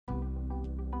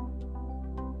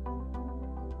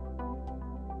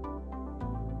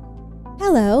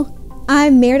Hello,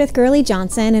 I'm Meredith Gurley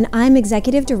Johnson, and I'm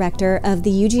Executive Director of the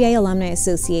UGA Alumni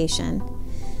Association.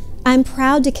 I'm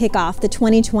proud to kick off the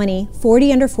 2020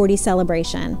 40 Under 40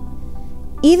 celebration.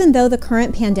 Even though the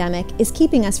current pandemic is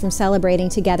keeping us from celebrating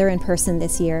together in person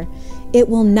this year, it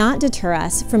will not deter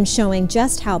us from showing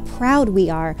just how proud we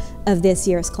are of this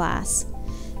year's class.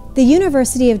 The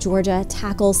University of Georgia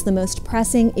tackles the most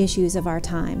pressing issues of our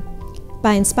time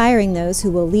by inspiring those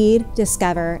who will lead,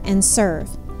 discover, and serve,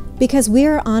 because we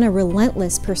are on a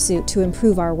relentless pursuit to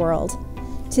improve our world.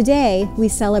 Today, we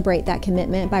celebrate that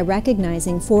commitment by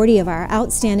recognizing 40 of our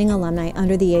outstanding alumni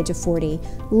under the age of 40,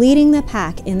 leading the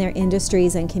pack in their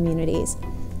industries and communities.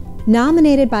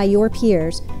 Nominated by your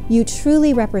peers, you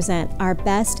truly represent our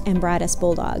best and brightest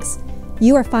Bulldogs.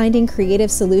 You are finding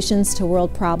creative solutions to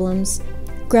world problems,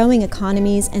 growing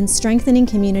economies, and strengthening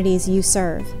communities you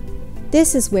serve.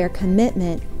 This is where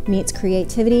commitment meets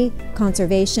creativity,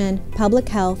 conservation, public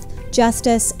health,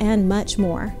 justice, and much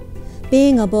more.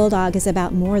 Being a Bulldog is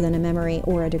about more than a memory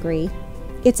or a degree.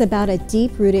 It's about a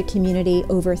deep-rooted community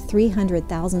over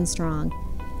 300,000 strong.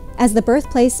 As the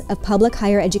birthplace of public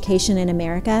higher education in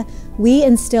America, we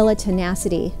instill a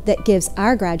tenacity that gives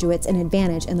our graduates an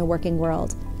advantage in the working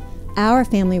world. Our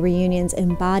family reunions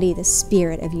embody the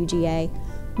spirit of UGA.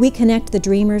 We connect the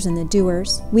dreamers and the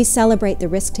doers. We celebrate the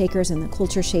risk takers and the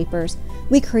culture shapers.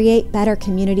 We create better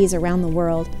communities around the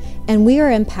world, and we are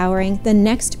empowering the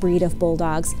next breed of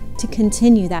Bulldogs to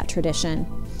continue that tradition.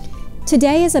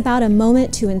 Today is about a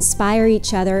moment to inspire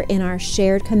each other in our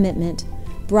shared commitment,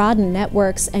 broaden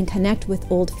networks, and connect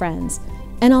with old friends.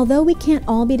 And although we can't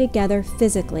all be together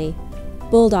physically,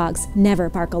 Bulldogs never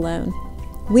bark alone.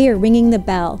 We are ringing the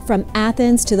bell from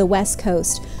Athens to the West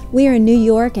Coast. We are in New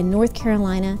York and North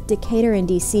Carolina, Decatur and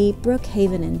DC,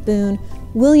 Brookhaven and Boone,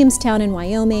 Williamstown and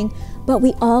Wyoming, but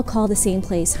we all call the same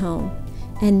place home.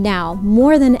 And now,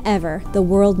 more than ever, the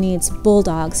world needs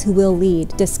Bulldogs who will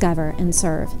lead, discover, and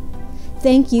serve.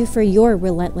 Thank you for your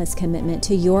relentless commitment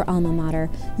to your alma mater,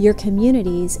 your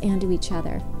communities, and to each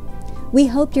other. We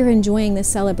hope you're enjoying this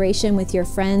celebration with your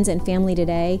friends and family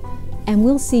today, and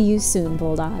we'll see you soon,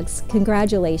 Bulldogs.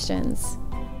 Congratulations.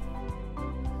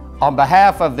 On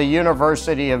behalf of the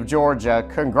University of Georgia,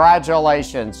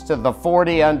 congratulations to the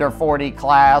 40 Under 40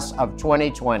 class of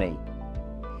 2020.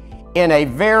 In a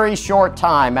very short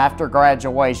time after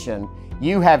graduation,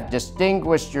 you have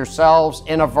distinguished yourselves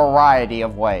in a variety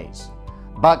of ways.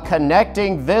 But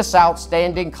connecting this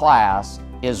outstanding class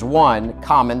is one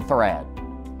common thread.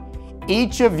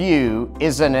 Each of you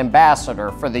is an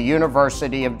ambassador for the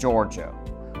University of Georgia,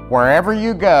 wherever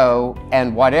you go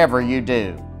and whatever you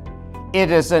do.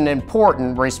 It is an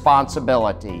important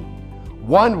responsibility,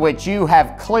 one which you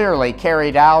have clearly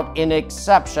carried out in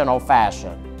exceptional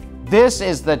fashion. This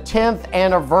is the 10th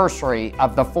anniversary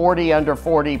of the 40 Under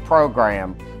 40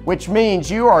 program, which means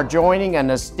you are joining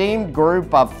an esteemed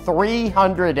group of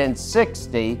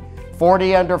 360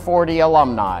 40 Under 40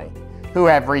 alumni who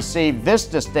have received this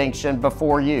distinction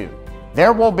before you.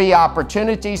 There will be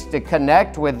opportunities to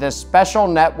connect with this special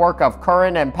network of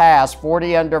current and past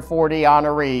 40 Under 40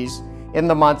 honorees in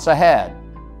the months ahead.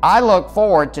 I look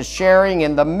forward to sharing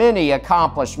in the many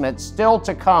accomplishments still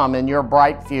to come in your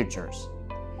bright futures.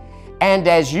 And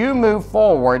as you move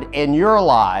forward in your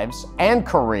lives and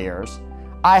careers,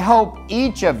 I hope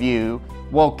each of you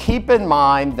will keep in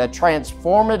mind the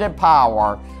transformative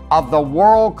power of the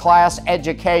world-class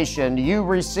education you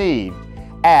received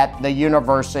at the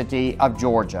University of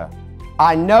Georgia.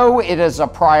 I know it is a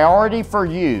priority for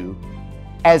you,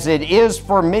 as it is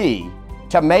for me,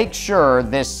 to make sure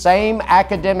this same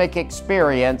academic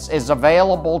experience is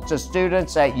available to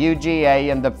students at UGA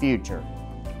in the future.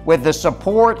 With the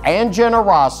support and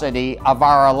generosity of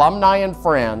our alumni and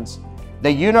friends,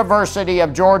 the University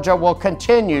of Georgia will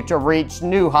continue to reach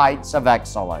new heights of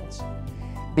excellence.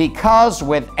 Because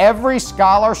with every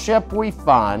scholarship we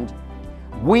fund,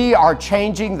 we are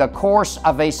changing the course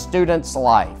of a student's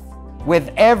life.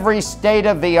 With every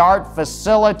state-of-the-art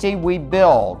facility we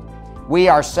build, we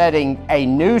are setting a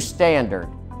new standard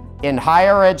in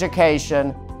higher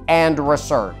education and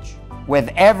research. With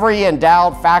every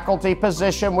endowed faculty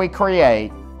position we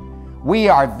create, we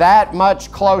are that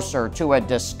much closer to a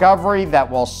discovery that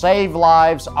will save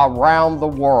lives around the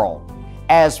world.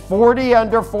 As 40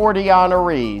 Under 40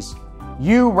 honorees,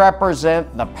 you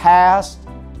represent the past,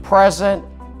 present,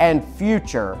 and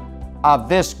future of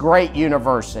this great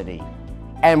university,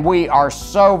 and we are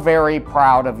so very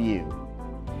proud of you.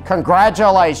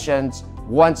 Congratulations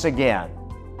once again.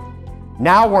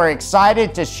 Now we're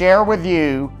excited to share with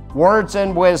you words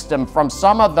and wisdom from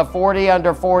some of the 40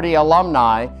 Under 40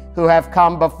 alumni who have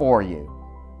come before you.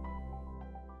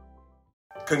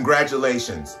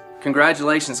 Congratulations.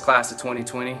 Congratulations, class of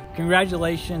 2020.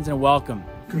 Congratulations and welcome.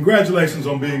 Congratulations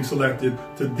on being selected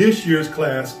to this year's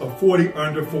class of 40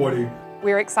 under 40.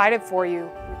 We're excited for you.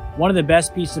 One of the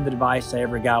best pieces of advice I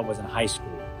ever got was in high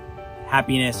school.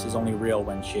 Happiness is only real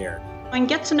when shared. And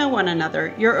get to know one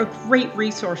another. You're a great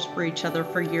resource for each other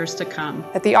for years to come.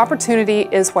 That the opportunity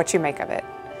is what you make of it.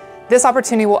 This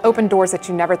opportunity will open doors that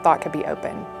you never thought could be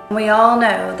open. We all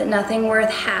know that nothing worth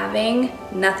having,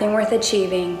 nothing worth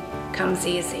achieving comes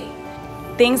easy.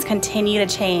 Things continue to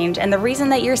change, and the reason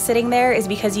that you're sitting there is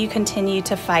because you continue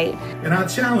to fight. And I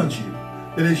challenge you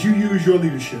that as you use your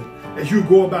leadership, as you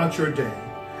go about your day,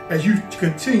 as you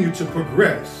continue to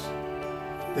progress,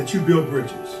 that you build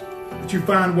bridges, that you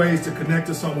find ways to connect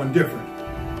to someone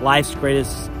different. Life's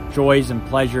greatest joys and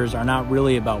pleasures are not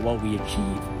really about what we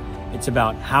achieve. It's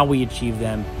about how we achieve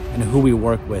them and who we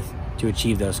work with to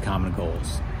achieve those common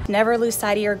goals. Never lose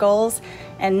sight of your goals,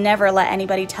 and never let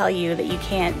anybody tell you that you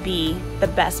can't be the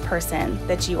best person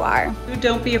that you are.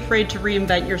 Don't be afraid to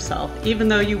reinvent yourself. Even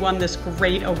though you won this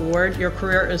great award, your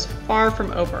career is far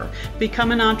from over.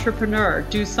 Become an entrepreneur,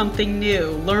 do something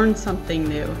new, learn something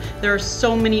new. There are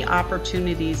so many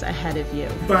opportunities ahead of you.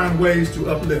 Find ways to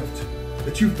uplift,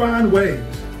 that you find ways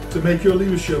to make your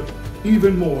leadership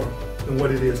even more than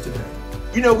what it is today.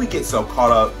 You know, we get so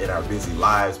caught up in our busy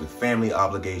lives with family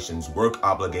obligations, work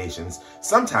obligations.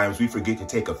 Sometimes we forget to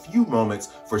take a few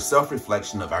moments for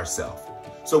self-reflection of ourselves.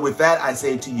 So with that, I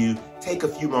say to you, take a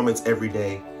few moments every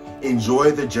day,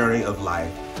 enjoy the journey of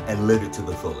life, and live it to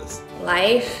the fullest.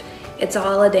 Life, it's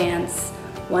all a dance.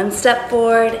 1 step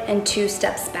forward and 2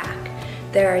 steps back.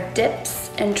 There are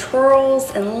dips and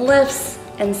twirls and lifts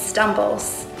and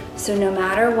stumbles. So no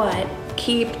matter what,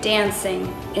 keep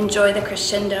dancing. Enjoy the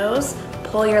crescendos.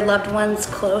 Pull your loved ones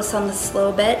close on the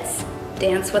slow bits.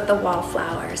 Dance with the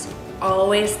wallflowers.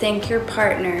 Always thank your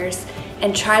partners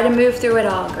and try to move through it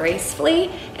all gracefully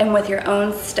and with your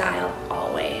own style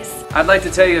always. I'd like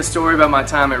to tell you a story about my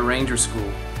time at Ranger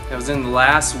School. It was in the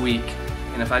last week,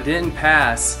 and if I didn't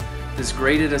pass this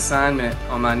graded assignment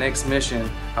on my next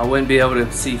mission, I wouldn't be able to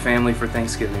see family for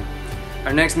Thanksgiving.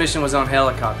 Our next mission was on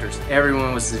helicopters.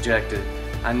 Everyone was ejected.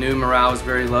 I knew morale was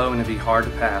very low and it'd be hard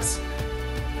to pass.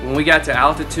 When we got to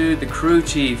altitude, the crew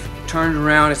chief turned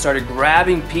around and started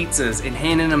grabbing pizzas and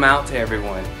handing them out to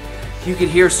everyone. You could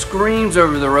hear screams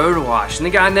over the rotor wash, and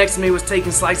the guy next to me was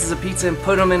taking slices of pizza and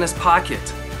put them in his pocket.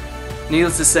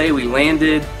 Needless to say, we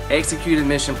landed, executed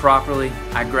mission properly.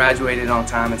 I graduated on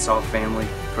time and saw family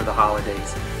for the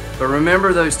holidays. But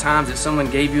remember those times that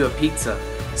someone gave you a pizza.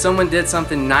 Someone did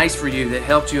something nice for you that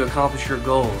helped you accomplish your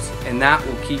goals, and that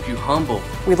will keep you humble.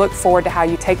 We look forward to how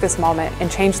you take this moment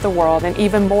and change the world in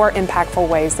even more impactful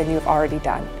ways than you've already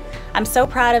done. I'm so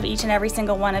proud of each and every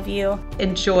single one of you.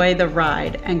 Enjoy the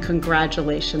ride, and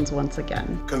congratulations once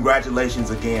again.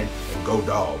 Congratulations again, and go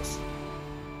Dogs.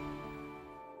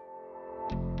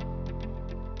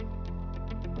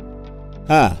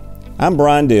 Hi, I'm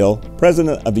Brian Dill,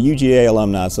 President of the UGA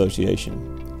Alumni Association.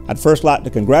 I'd first like to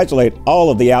congratulate all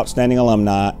of the outstanding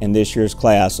alumni in this year's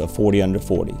class of 40 under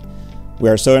 40. We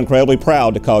are so incredibly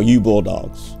proud to call you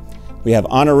Bulldogs. We have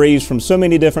honorees from so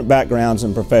many different backgrounds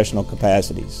and professional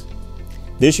capacities.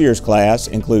 This year's class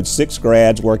includes 6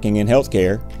 grads working in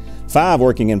healthcare, 5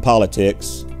 working in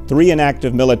politics, 3 in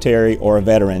active military or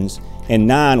veterans, and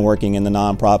 9 working in the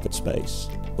nonprofit space.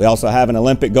 We also have an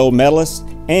Olympic gold medalist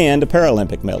and a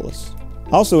Paralympic medalist.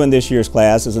 Also in this year's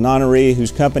class is an honoree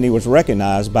whose company was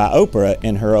recognized by Oprah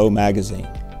in her O magazine.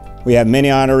 We have many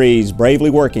honorees bravely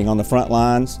working on the front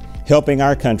lines, helping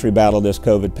our country battle this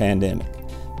COVID pandemic.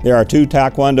 There are 2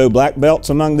 Taekwondo black belts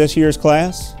among this year's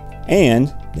class,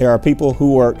 and there are people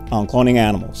who worked on cloning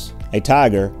animals, a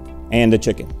tiger and a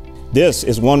chicken. This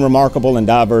is one remarkable and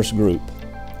diverse group.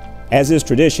 As is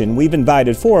tradition, we've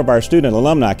invited 4 of our Student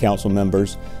Alumni Council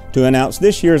members to announce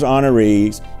this year's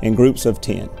honorees in groups of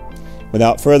 10.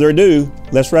 Without further ado,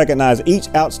 let's recognize each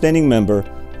outstanding member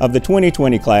of the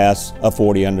 2020 class of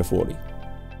 40 under 40.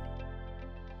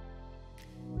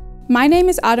 My name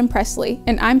is Autumn Presley,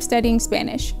 and I'm studying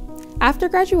Spanish. After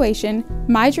graduation,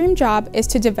 my dream job is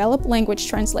to develop language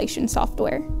translation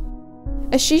software.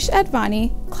 Ashish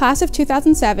Advani, class of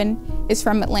 2007, is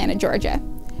from Atlanta, Georgia.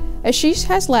 Ashish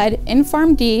has led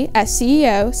InPharmD as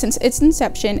CEO since its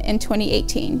inception in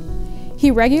 2018. He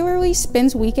regularly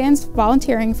spends weekends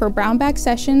volunteering for brown bag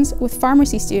sessions with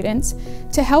pharmacy students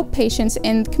to help patients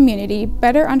in the community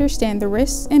better understand the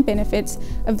risks and benefits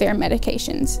of their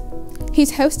medications.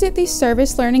 He's hosted these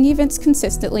service learning events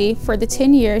consistently for the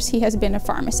 10 years he has been a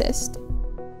pharmacist.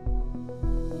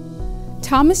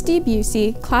 Thomas D.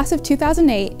 Busey, class of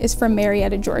 2008, is from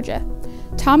Marietta, Georgia.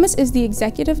 Thomas is the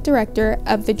executive director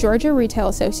of the Georgia Retail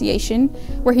Association,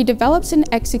 where he develops and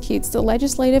executes the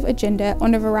legislative agenda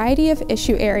on a variety of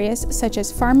issue areas such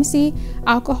as pharmacy,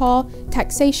 alcohol,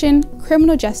 taxation,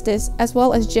 criminal justice, as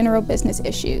well as general business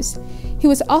issues. He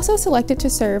was also selected to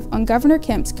serve on Governor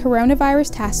Kemp's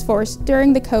coronavirus task force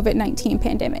during the COVID-19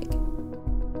 pandemic.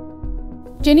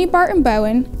 Jenny Barton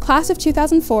Bowen, class of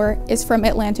 2004, is from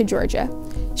Atlanta, Georgia.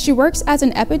 She works as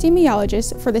an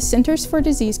epidemiologist for the Centers for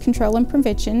Disease Control and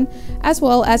Prevention, as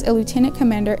well as a lieutenant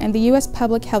commander in the U.S.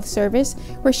 Public Health Service,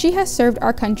 where she has served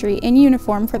our country in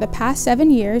uniform for the past 7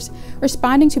 years,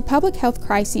 responding to public health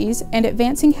crises and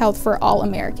advancing health for all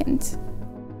Americans.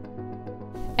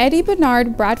 Eddie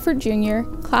Bernard Bradford Jr.,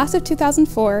 class of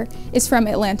 2004, is from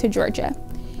Atlanta, Georgia.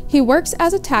 He works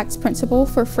as a tax principal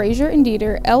for Frazier &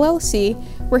 Dieter, LLC,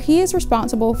 where he is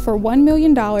responsible for $1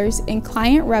 million in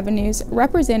client revenues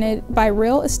represented by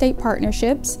real estate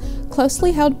partnerships,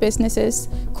 closely held businesses,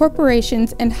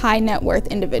 corporations, and high net worth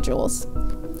individuals.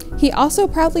 He also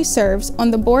proudly serves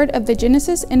on the board of the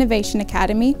Genesis Innovation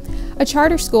Academy, a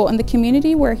charter school in the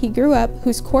community where he grew up,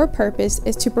 whose core purpose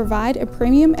is to provide a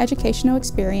premium educational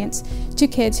experience to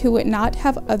kids who would not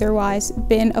have otherwise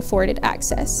been afforded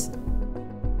access.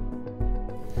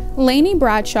 Lainey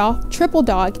Bradshaw, triple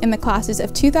dog in the classes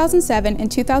of 2007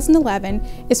 and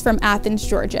 2011, is from Athens,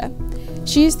 Georgia.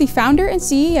 She is the founder and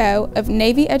CEO of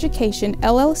Navy Education,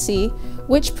 LLC,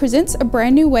 which presents a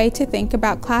brand new way to think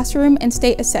about classroom and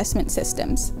state assessment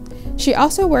systems. She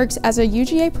also works as a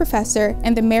UGA professor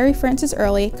in the Mary Frances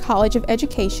Early College of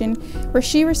Education, where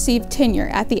she received tenure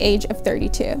at the age of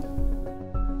 32.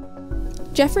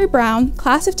 Jeffrey Brown,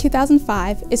 class of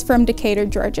 2005, is from Decatur,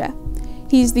 Georgia.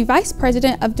 He is the Vice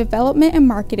President of Development and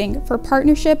Marketing for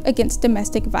Partnership Against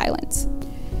Domestic Violence.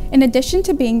 In addition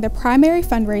to being the primary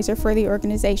fundraiser for the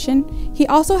organization, he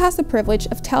also has the privilege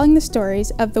of telling the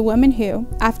stories of the women who,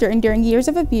 after enduring years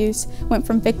of abuse, went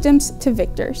from victims to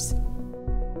victors.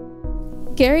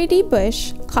 Gary D.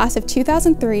 Bush, class of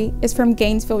 2003, is from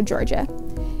Gainesville, Georgia.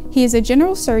 He is a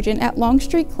general surgeon at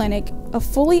Longstreet Clinic, a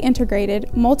fully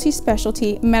integrated,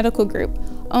 multi-specialty medical group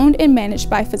owned and managed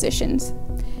by physicians.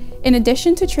 In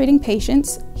addition to treating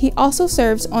patients, he also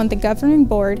serves on the governing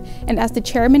board and as the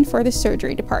chairman for the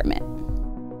surgery department.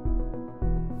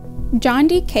 John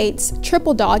D. Cates,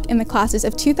 triple dog in the classes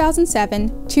of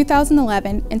 2007,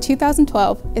 2011, and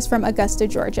 2012, is from Augusta,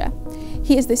 Georgia.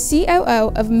 He is the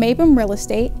COO of Mabum Real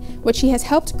Estate, which he has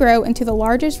helped grow into the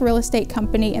largest real estate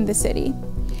company in the city.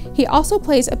 He also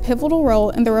plays a pivotal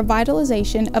role in the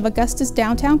revitalization of Augusta's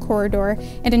downtown corridor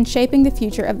and in shaping the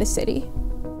future of the city.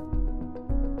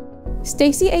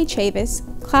 Stacey A. Chavis,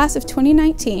 class of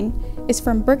 2019, is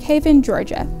from Brookhaven,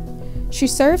 Georgia. She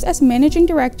serves as Managing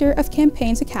Director of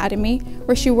Campaigns Academy,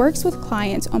 where she works with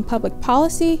clients on public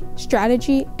policy,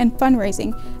 strategy, and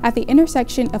fundraising at the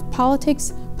intersection of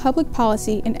politics, public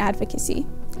policy, and advocacy.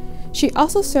 She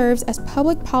also serves as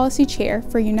Public Policy Chair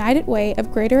for United Way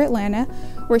of Greater Atlanta,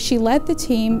 where she led the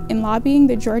team in lobbying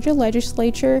the Georgia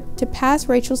legislature to pass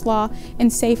Rachel's Law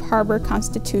and Safe Harbor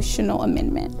constitutional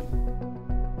amendment.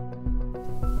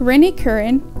 Rennie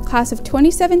Curran, class of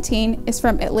 2017, is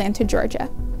from Atlanta, Georgia.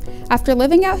 After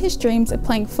living out his dreams of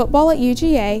playing football at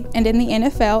UGA and in the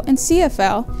NFL and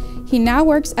CFL, he now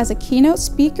works as a keynote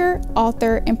speaker,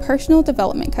 author, and personal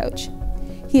development coach.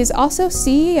 He is also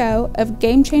CEO of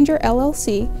Game Changer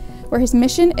LLC, where his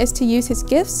mission is to use his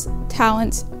gifts,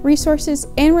 talents, resources,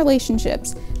 and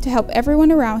relationships to help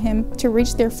everyone around him to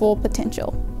reach their full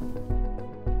potential.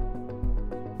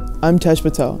 I'm Tej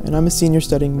Patel, and I'm a senior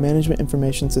studying Management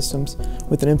Information Systems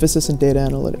with an emphasis in data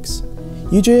analytics.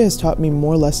 UGA has taught me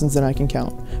more lessons than I can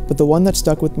count, but the one that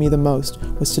stuck with me the most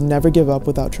was to never give up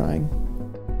without trying.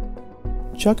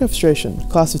 Chuck Efstration,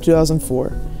 class of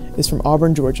 2004, is from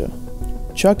Auburn, Georgia.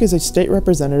 Chuck is a state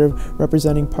representative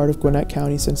representing part of Gwinnett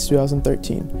County since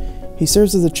 2013. He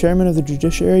serves as the chairman of the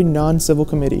Judiciary Non-Civil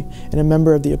Committee and a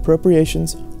member of the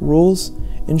Appropriations, Rules,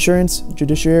 Insurance,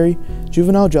 Judiciary,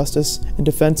 Juvenile Justice, and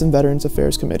Defense and Veterans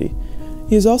Affairs Committee.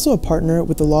 He is also a partner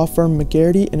with the law firm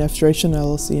McGarity & Efstration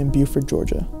LLC in Beaufort,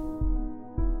 Georgia.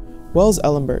 Wells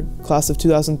Ellenberg, class of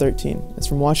 2013, is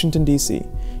from Washington, D.C.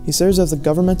 He serves as the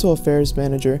Governmental Affairs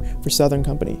Manager for Southern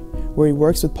Company, where he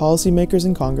works with policymakers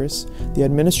in Congress, the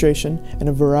administration, and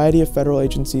a variety of federal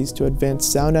agencies to advance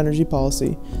sound energy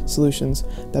policy solutions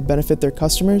that benefit their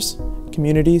customers,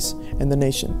 communities, and the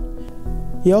nation.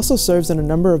 He also serves in a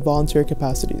number of volunteer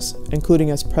capacities, including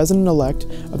as President-elect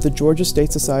of the Georgia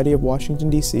State Society of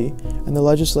Washington, D.C., and the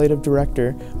Legislative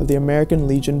Director of the American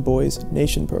Legion Boys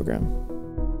Nation program.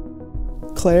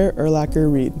 Claire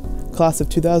Erlacher Reed, class of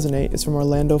 2008, is from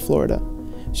Orlando, Florida.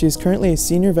 She is currently a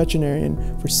senior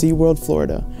veterinarian for SeaWorld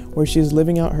Florida, where she is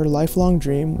living out her lifelong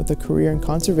dream with a career in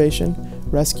conservation,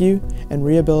 rescue, and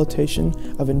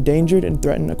rehabilitation of endangered and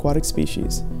threatened aquatic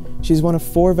species. She is one of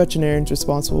 4 veterinarians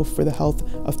responsible for the health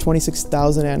of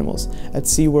 26,000 animals at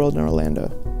SeaWorld in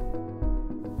Orlando.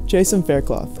 Jason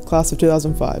Faircloth, class of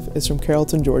 2005, is from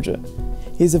Carrollton, Georgia.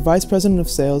 He is the Vice President of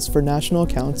Sales for National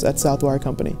Accounts at Southwire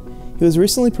Company. He was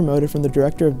recently promoted from the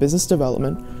Director of Business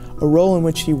Development, a role in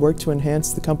which he worked to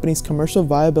enhance the company's commercial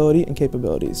viability and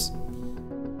capabilities.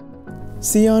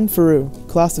 Sion Faru,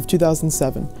 class of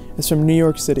 2007, is from New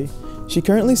York City. She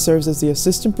currently serves as the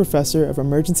Assistant Professor of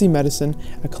Emergency Medicine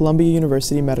at Columbia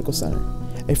University Medical Center.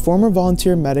 A former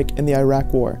volunteer medic in the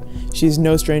Iraq War, she is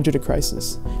no stranger to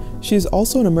crisis. She is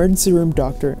also an emergency room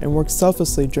doctor and worked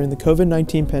selflessly during the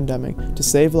COVID-19 pandemic to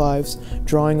save lives,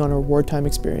 drawing on her wartime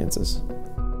experiences.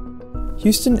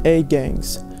 Houston A.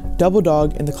 Gangs, Double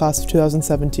Dog in the class of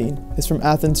 2017, is from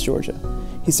Athens, Georgia.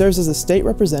 He serves as a state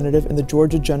representative in the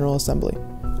Georgia General Assembly.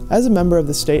 As a member of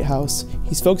the State House,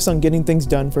 he's focused on getting things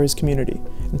done for his community,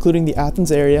 including the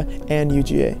Athens area and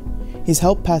UGA. He's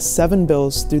helped pass 7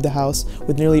 bills through the House,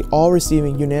 with nearly all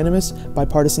receiving unanimous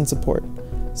bipartisan support.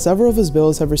 Several of his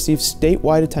bills have received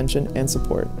statewide attention and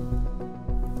support.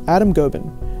 Adam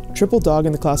Gobin, Triple Dog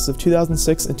in the classes of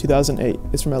 2006 and 2008,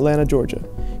 is from Atlanta, Georgia.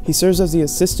 He serves as the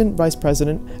Assistant Vice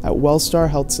President at Wellstar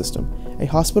Health System, a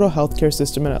hospital healthcare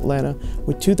system in Atlanta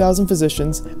with 2,000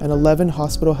 physicians and 11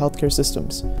 hospital healthcare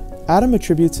systems. Adam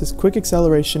attributes his quick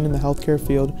acceleration in the healthcare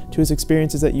field to his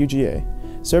experiences at UGA,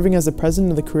 serving as the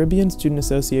President of the Caribbean Student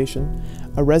Association,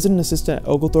 a resident assistant at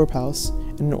Oglethorpe House,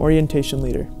 and an orientation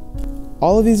leader.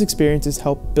 All of these experiences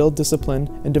help build discipline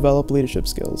and develop leadership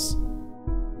skills.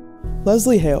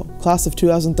 Leslie Hale, class of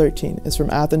 2013, is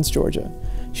from Athens, Georgia.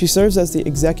 She serves as the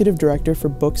Executive Director for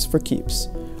Books for Keeps.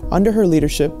 Under her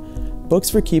leadership,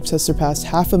 Books for Keeps has surpassed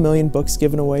 500,000 books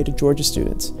given away to Georgia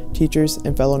students, teachers,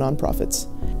 and fellow nonprofits.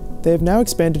 They have now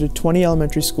expanded to 20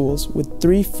 elementary schools with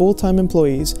 3 full-time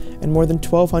employees and more than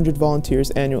 1,200 volunteers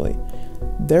annually.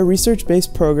 Their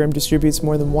research-based program distributes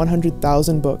more than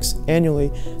 100,000 books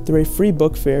annually through a free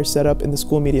book fair set up in the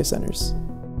school media centers.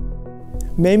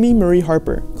 Mamie Marie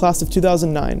Harper, class of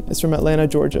 2009, is from Atlanta,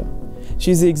 Georgia.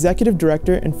 She is the Executive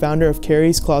Director and founder of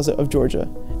Carrie's Closet of Georgia.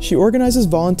 She organizes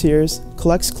volunteers,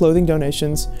 collects clothing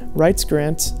donations, writes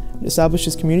grants,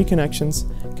 establishes community connections,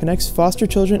 connects foster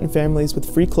children and families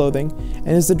with free clothing, and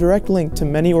is the direct link to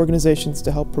many organizations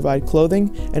to help provide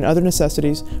clothing and other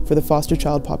necessities for the foster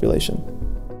child population.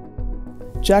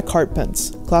 Jack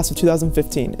Hartpence, class of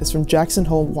 2015, is from Jackson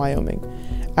Hole, Wyoming.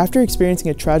 After experiencing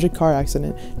a tragic car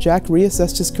accident, Jack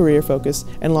reassessed his career focus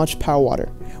and launched Powwater,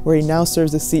 where he now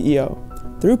serves as CEO.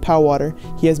 Through Powwater,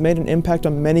 he has made an impact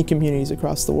on many communities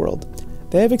across the world.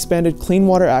 They have expanded clean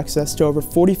water access to over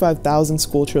 45,000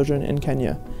 school children in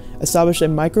Kenya, established a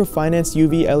microfinance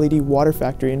UV LED water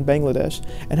factory in Bangladesh,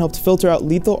 and helped filter out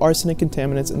lethal arsenic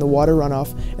contaminants in the water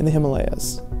runoff in the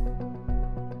Himalayas.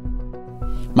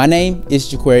 My name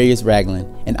is Jaquarius Ragland,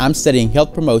 and I'm studying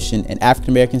Health Promotion and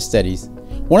African American Studies.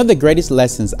 One of the greatest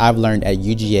lessons I've learned at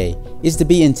UGA is to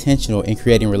be intentional in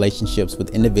creating relationships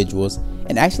with individuals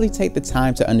and actually take the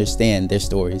time to understand their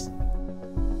stories.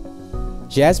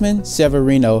 Jasmine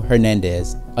Severino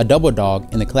Hernandez, a double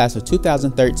dog in the class of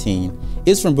 2013,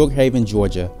 is from Brookhaven,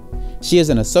 Georgia. She is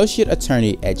an associate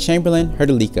attorney at Chamberlain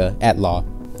Herdelica at Law.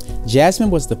 Jasmine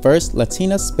was the first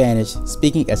Latina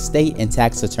Spanish-speaking estate and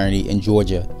tax attorney in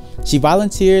Georgia. She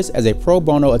volunteers as a pro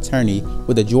bono attorney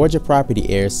with the Georgia Property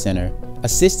Heirs Center,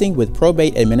 assisting with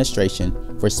probate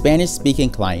administration for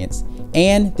Spanish-speaking clients,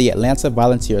 and the Atlanta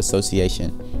Volunteer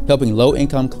Association, helping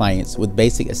low-income clients with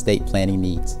basic estate planning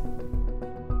needs.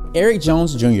 Eric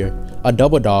Jones Jr., a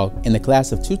double dog in the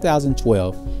class of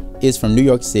 2012, is from New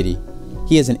York City.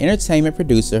 He is an entertainment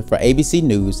producer for ABC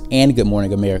News and Good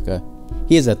Morning America.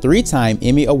 He is a 3-time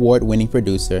Emmy Award-winning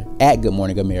producer at Good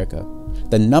Morning America,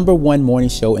 the #1 morning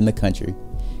show in the country.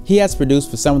 He has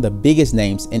produced for some of the biggest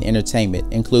names in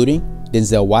entertainment, including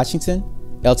Denzel Washington,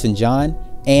 Elton John,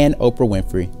 and Oprah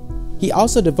Winfrey. He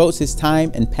also devotes his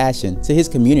time and passion to his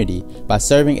community by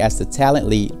serving as the talent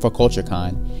lead for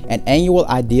CultureCon, an annual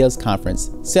ideas conference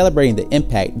celebrating the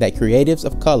impact that creatives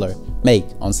of color make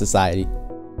on society.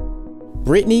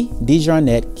 Brittany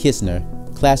DeJarnette Kistner,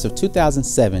 class of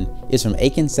 2007, is from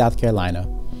Aiken, South Carolina.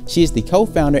 She is the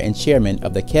co-founder and chairman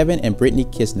of the Kevin and Brittany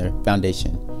Kistner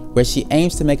Foundation, where she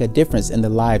aims to make a difference in the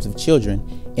lives of children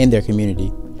in their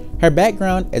community. Her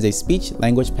background as a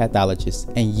speech-language pathologist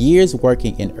and years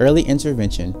working in early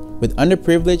intervention with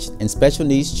underprivileged and special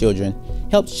needs children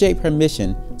helped shape her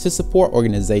mission to support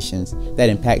organizations that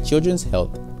impact children's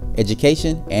health,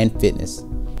 education, and fitness.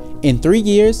 In 3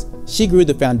 years, she grew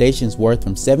the foundation's worth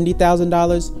from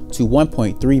 $70,000 to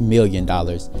 $1.3 million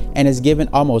and has given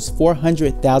almost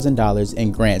 $400,000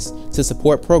 in grants to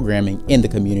support programming in the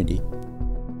community.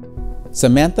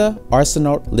 Samantha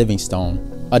Arsenault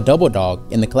Livingstone, a double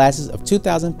dog in the classes of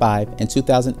 2005 and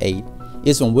 2008,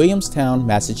 is from Williamstown,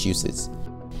 Massachusetts.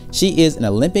 She is an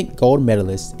Olympic gold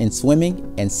medalist in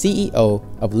swimming and CEO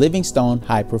of Livingstone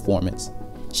High Performance.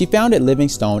 She founded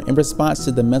Livingstone in response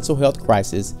to the mental health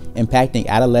crisis impacting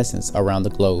adolescents around the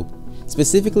globe,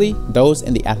 specifically those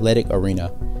in the athletic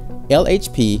arena.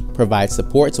 LHP provides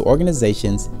support to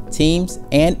organizations, teams,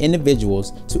 and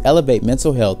individuals to elevate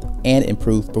mental health and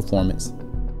improve performance.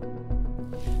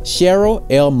 Cheryl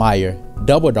L. Meyer,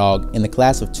 double dog in the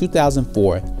class of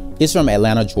 2004, is from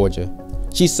Atlanta, Georgia.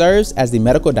 She serves as the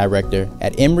medical director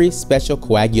at Emory Special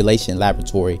Coagulation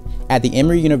Laboratory at the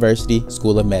Emory University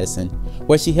School of Medicine,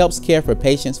 where she helps care for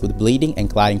patients with bleeding and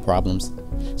clotting problems.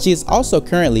 She is also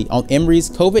currently on Emory's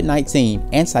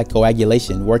COVID-19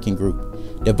 anticoagulation working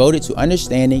group, devoted to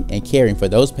understanding and caring for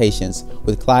those patients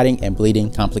with clotting and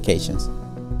bleeding complications.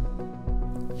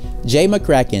 Jay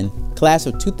McCracken, class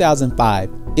of 2005,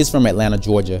 is from Atlanta,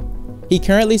 Georgia. He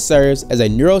currently serves as a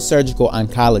neurosurgical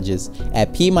oncologist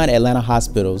at Piedmont Atlanta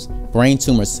Hospital's Brain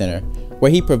Tumor Center, where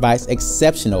he provides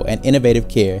exceptional and innovative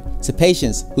care to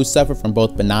patients who suffer from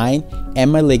both benign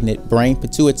and malignant brain,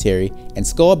 pituitary, and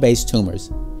skull-based tumors.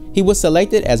 He was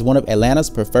selected as one of Atlanta's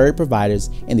preferred providers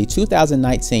in the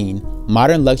 2019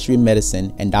 Modern Luxury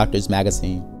Medicine and Doctors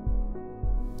magazine.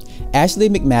 Ashley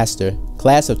McMaster,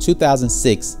 class of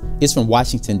 2006, is from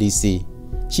Washington, D.C.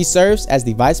 She serves as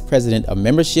the Vice President of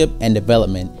Membership and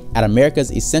Development at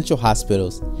America's Essential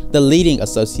Hospitals, the leading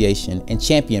association and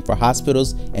champion for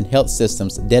hospitals and health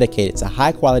systems dedicated to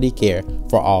high-quality care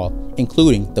for all,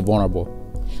 including the vulnerable.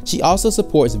 She also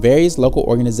supports various local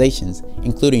organizations,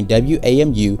 including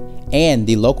WAMU and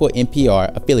the local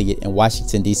NPR affiliate in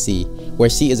Washington, D.C., where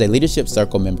she is a Leadership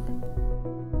Circle member.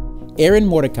 Erin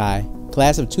Mordecai,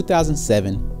 class of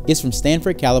 2007, is from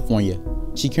Stanford, California.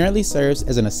 She currently serves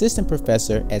as an assistant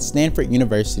professor at Stanford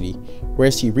University,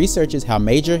 where she researches how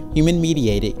major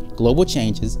human-mediated global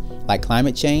changes like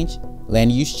climate change,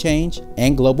 land use change,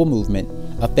 and global movement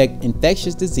affect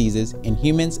infectious diseases in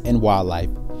humans and wildlife.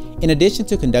 In addition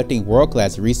to conducting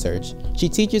world-class research, she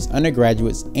teaches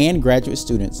undergraduates and graduate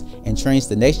students and trains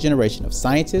the next generation of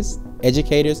scientists,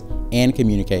 educators, and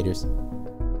communicators.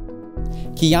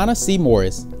 Kiana C.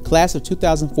 Morris, class of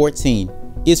 2014,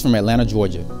 is from Atlanta,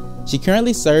 Georgia. She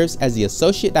currently serves as the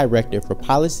Associate Director for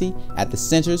Policy at the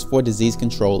Centers for Disease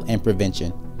Control and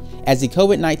Prevention. As the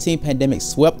COVID-19 pandemic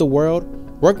swept the world,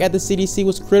 work at the CDC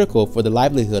was critical for the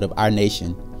livelihood of our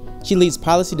nation. She leads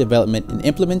policy development and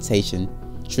implementation,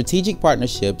 strategic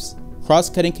partnerships,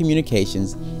 cross-cutting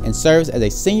communications, and serves as a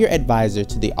senior advisor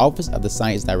to the Office of the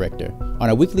Science Director.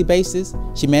 On a weekly basis,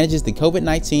 she manages the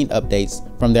COVID-19 updates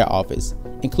from their office,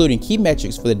 including key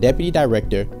metrics for the Deputy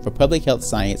Director for Public Health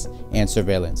Science and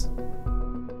Surveillance.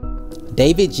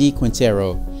 David G.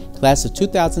 Quintero, class of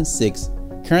 2006,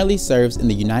 currently serves in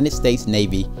the United States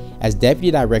Navy as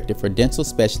Deputy Director for Dental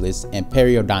Specialists and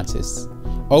Periodontists.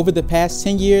 Over the past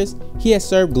 10 years, he has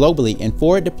served globally in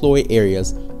 4 deployed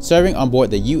areas, serving on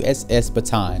board the USS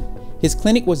Bataan. His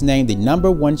clinic was named the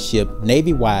 #1 ship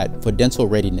Navy-wide for dental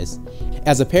readiness.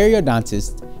 As a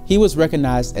periodontist, he was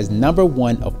recognized as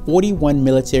 #1 of 41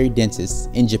 military dentists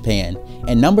in Japan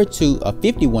and #2 of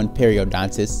 51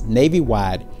 periodontists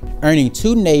Navy-wide, earning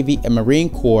 2 Navy and Marine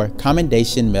Corps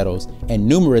Commendation Medals and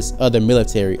numerous other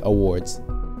military awards.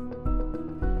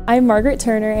 I'm Margaret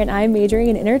Turner and I'm majoring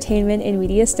in Entertainment and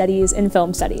Media Studies and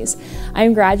Film Studies.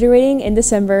 I'm graduating in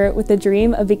December with the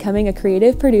dream of becoming a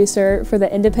creative producer for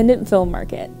the independent film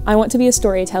market. I want to be a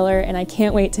storyteller and I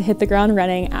can't wait to hit the ground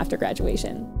running after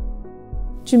graduation.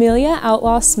 Jamelia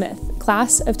Outlaw Smith,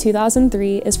 class of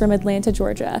 2003, is from Atlanta,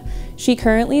 Georgia. She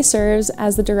currently serves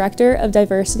as the Director of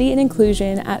Diversity and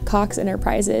Inclusion at Cox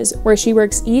Enterprises, where she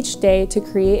works each day to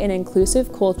create an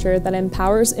inclusive culture that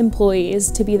empowers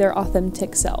employees to be their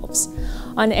authentic selves.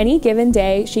 On any given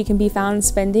day, she can be found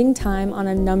spending time on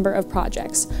a number of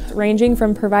projects, ranging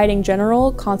from providing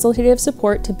general consultative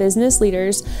support to business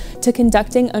leaders to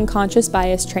conducting unconscious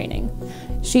bias training.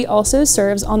 She also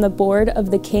serves on the board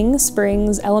of the King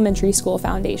Springs Elementary School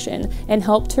Foundation and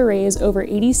helped to raise over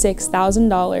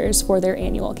 $86,000 for their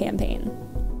annual campaign.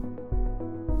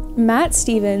 Matt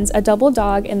Stevens, a double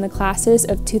dog in the classes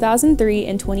of 2003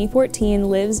 and 2014,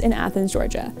 lives in Athens,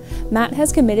 Georgia. Matt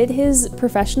has committed his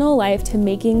professional life to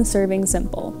making serving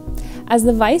simple. As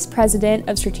the Vice President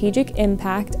of Strategic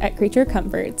Impact at Creature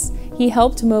Comforts, he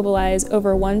helped mobilize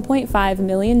over $1.5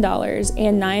 million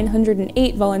and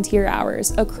 908 volunteer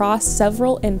hours across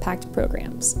several impact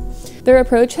programs. Their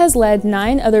approach has led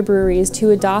 9 other breweries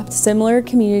to adopt similar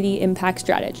community impact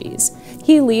strategies.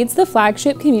 He leads the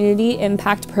flagship community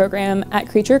impact program at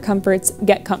Creature Comforts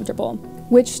Get Comfortable,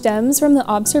 which stems from the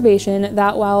observation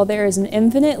that while there is an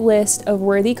infinite list of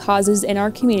worthy causes in our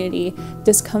community,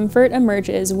 discomfort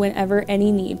emerges whenever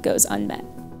any need goes unmet.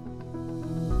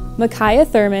 Micaiah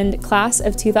Thurmond, class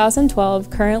of 2012,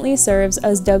 currently serves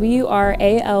as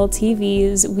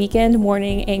WRAL-TV's weekend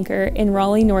morning anchor in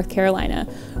Raleigh, North Carolina,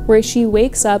 where she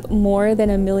wakes up more than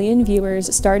 1 million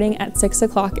viewers starting at 6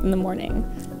 o'clock in the morning.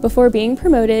 Before being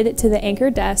promoted to the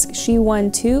anchor desk, she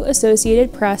won 2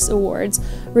 Associated Press awards,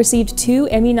 received 2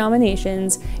 Emmy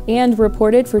nominations, and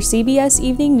reported for CBS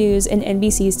Evening News and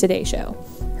NBC's Today Show.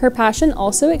 Her passion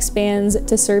also expands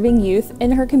to serving youth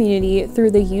in her community through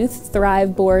the Youth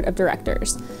Thrive Board of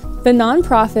Directors. The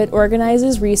nonprofit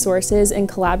organizes resources and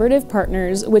collaborative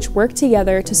partners which work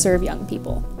together to serve young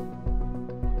people.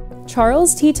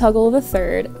 Charles T. Tuggle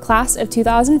III, class of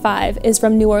 2005, is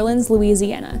from New Orleans,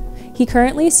 Louisiana. He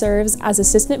currently serves as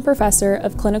Assistant Professor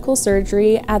of Clinical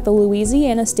Surgery at the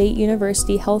Louisiana State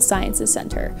University Health Sciences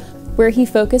Center, where he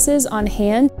focuses on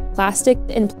hand, plastic,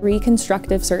 and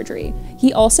reconstructive surgery.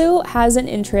 He also has an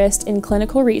interest in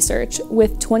clinical research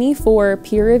with 24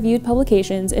 peer-reviewed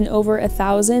publications and over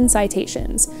 1,000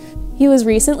 citations. He was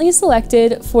recently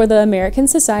selected for the American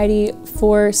Society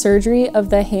for Surgery of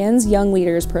the Hands Young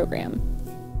Leaders program.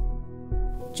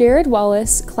 Jared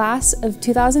Wallace, class of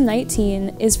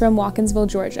 2019, is from Watkinsville,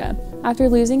 Georgia. After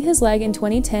losing his leg in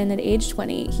 2010 at age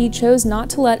 20, he chose not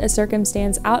to let a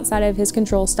circumstance outside of his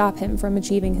control stop him from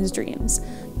achieving his dreams.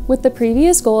 With the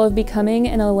previous goal of becoming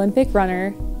an Olympic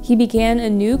runner, he began a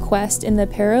new quest in the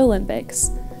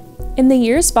Paralympics. In the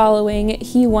years following,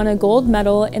 he won a gold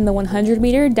medal in the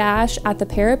 100-meter dash at the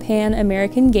Para-Pan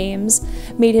American Games,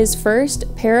 made his first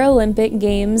Paralympic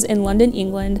Games in London,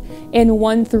 England, and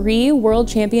won 3 World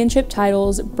Championship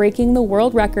titles, breaking the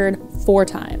world record 4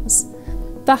 times.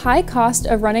 The high cost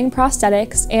of running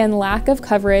prosthetics and lack of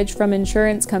coverage from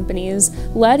insurance companies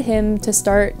led him to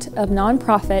start a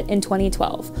nonprofit in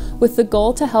 2012, with the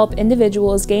goal to help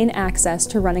individuals gain access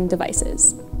to running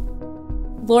devices.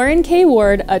 Lauren K.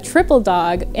 Ward, a triple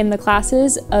dog in the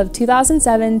classes of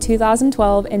 2007,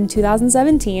 2012, and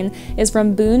 2017, is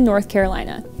from Boone, North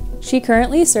Carolina. She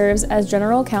currently serves as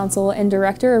General Counsel and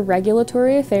Director of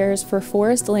Regulatory Affairs for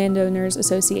Forest Landowners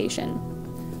Association.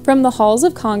 From the halls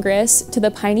of Congress to the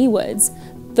piney woods,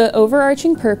 the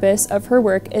overarching purpose of her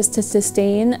work is to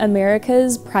sustain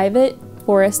America's private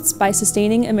forests by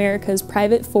sustaining America's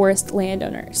private forest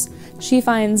landowners. She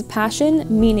finds passion,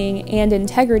 meaning, and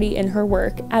integrity in her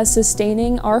work, as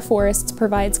sustaining our forests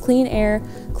provides clean air,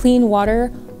 clean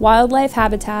water, wildlife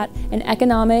habitat, and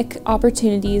economic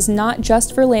opportunities not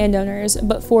just for landowners,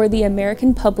 but for the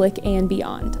American public and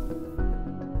beyond.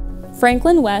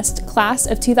 Franklin West, class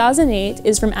of 2008,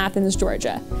 is from Athens,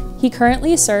 Georgia. He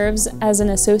currently serves as an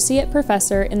associate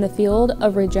professor in the field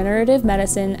of regenerative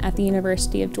medicine at the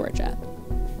University of Georgia.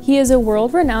 He is a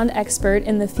world-renowned expert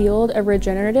in the field of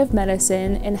regenerative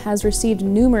medicine and has received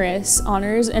numerous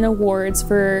honors and awards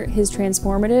for his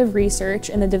transformative research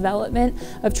in the development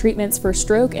of treatments for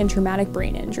stroke and traumatic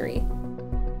brain injury.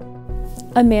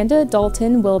 Amanda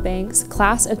Dalton Wilbanks,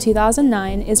 class of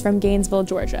 2009, is from Gainesville,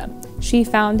 Georgia. She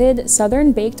founded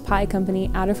Southern Baked Pie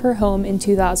Company out of her home in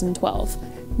 2012.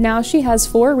 Now she has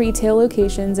 4 retail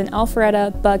locations in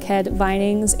Alpharetta, Buckhead,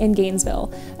 Vinings, and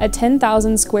Gainesville, a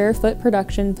 10,000 square foot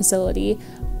production facility,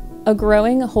 a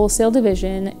growing wholesale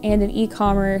division, and an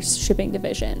e-commerce shipping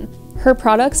division. Her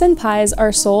products and pies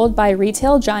are sold by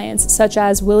retail giants such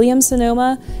as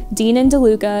Williams-Sonoma, Dean &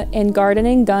 DeLuca, and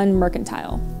Garden & Gun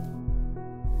Mercantile.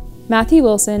 Matthew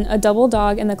Wilson, a double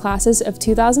dog in the classes of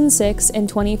 2006 and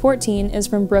 2014, is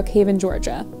from Brookhaven,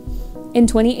 Georgia. In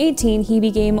 2018, he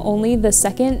became only the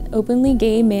 2nd openly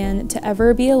gay man to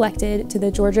ever be elected to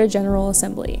the Georgia General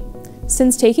Assembly.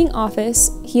 Since taking office,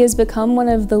 he has become one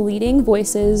of the leading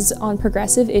voices on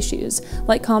progressive issues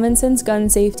like common sense gun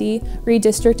safety,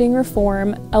 redistricting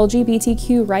reform,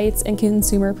 LGBTQ rights, and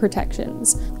consumer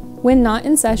protections. When not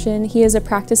in session, he is a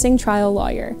practicing trial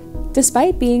lawyer.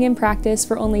 Despite being in practice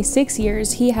for only 6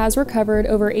 years, he has recovered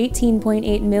over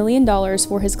 $18.8 million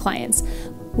for his clients,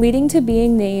 leading to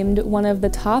being named one of the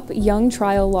top young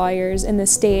trial lawyers in the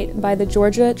state by the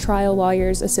Georgia Trial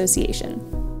Lawyers Association.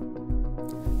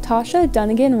 Tasha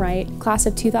Dunnigan Wright, class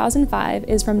of 2005,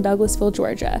 is from Douglasville,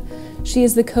 Georgia. She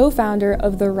is the co-founder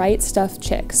of the Right Stuff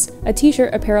Chicks, a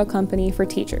t-shirt apparel company for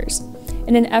teachers.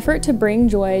 In an effort to bring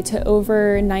joy to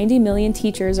over 90 million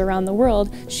teachers around the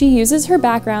world, she uses her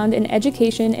background in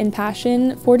education and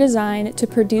passion for design to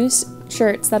produce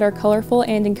shirts that are colorful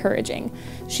and encouraging.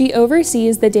 She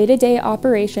oversees the day-to-day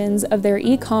operations of their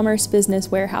e-commerce business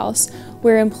warehouse,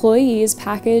 where employees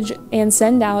package and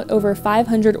send out over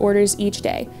 500 orders each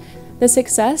day. The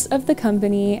success of the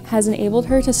company has enabled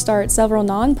her to start several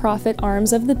nonprofit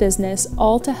arms of the business,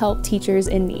 all to help teachers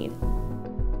in need.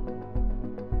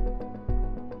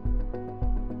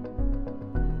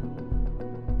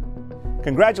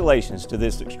 Congratulations to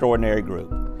this extraordinary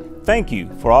group. Thank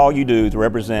you for all you do to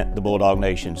represent the Bulldog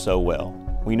Nation so well.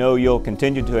 We know you'll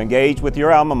continue to engage with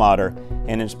your alma mater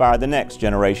and inspire the next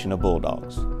generation of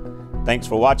Bulldogs. Thanks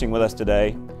for watching with us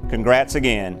today. Congrats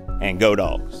again, and go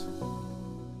Dogs!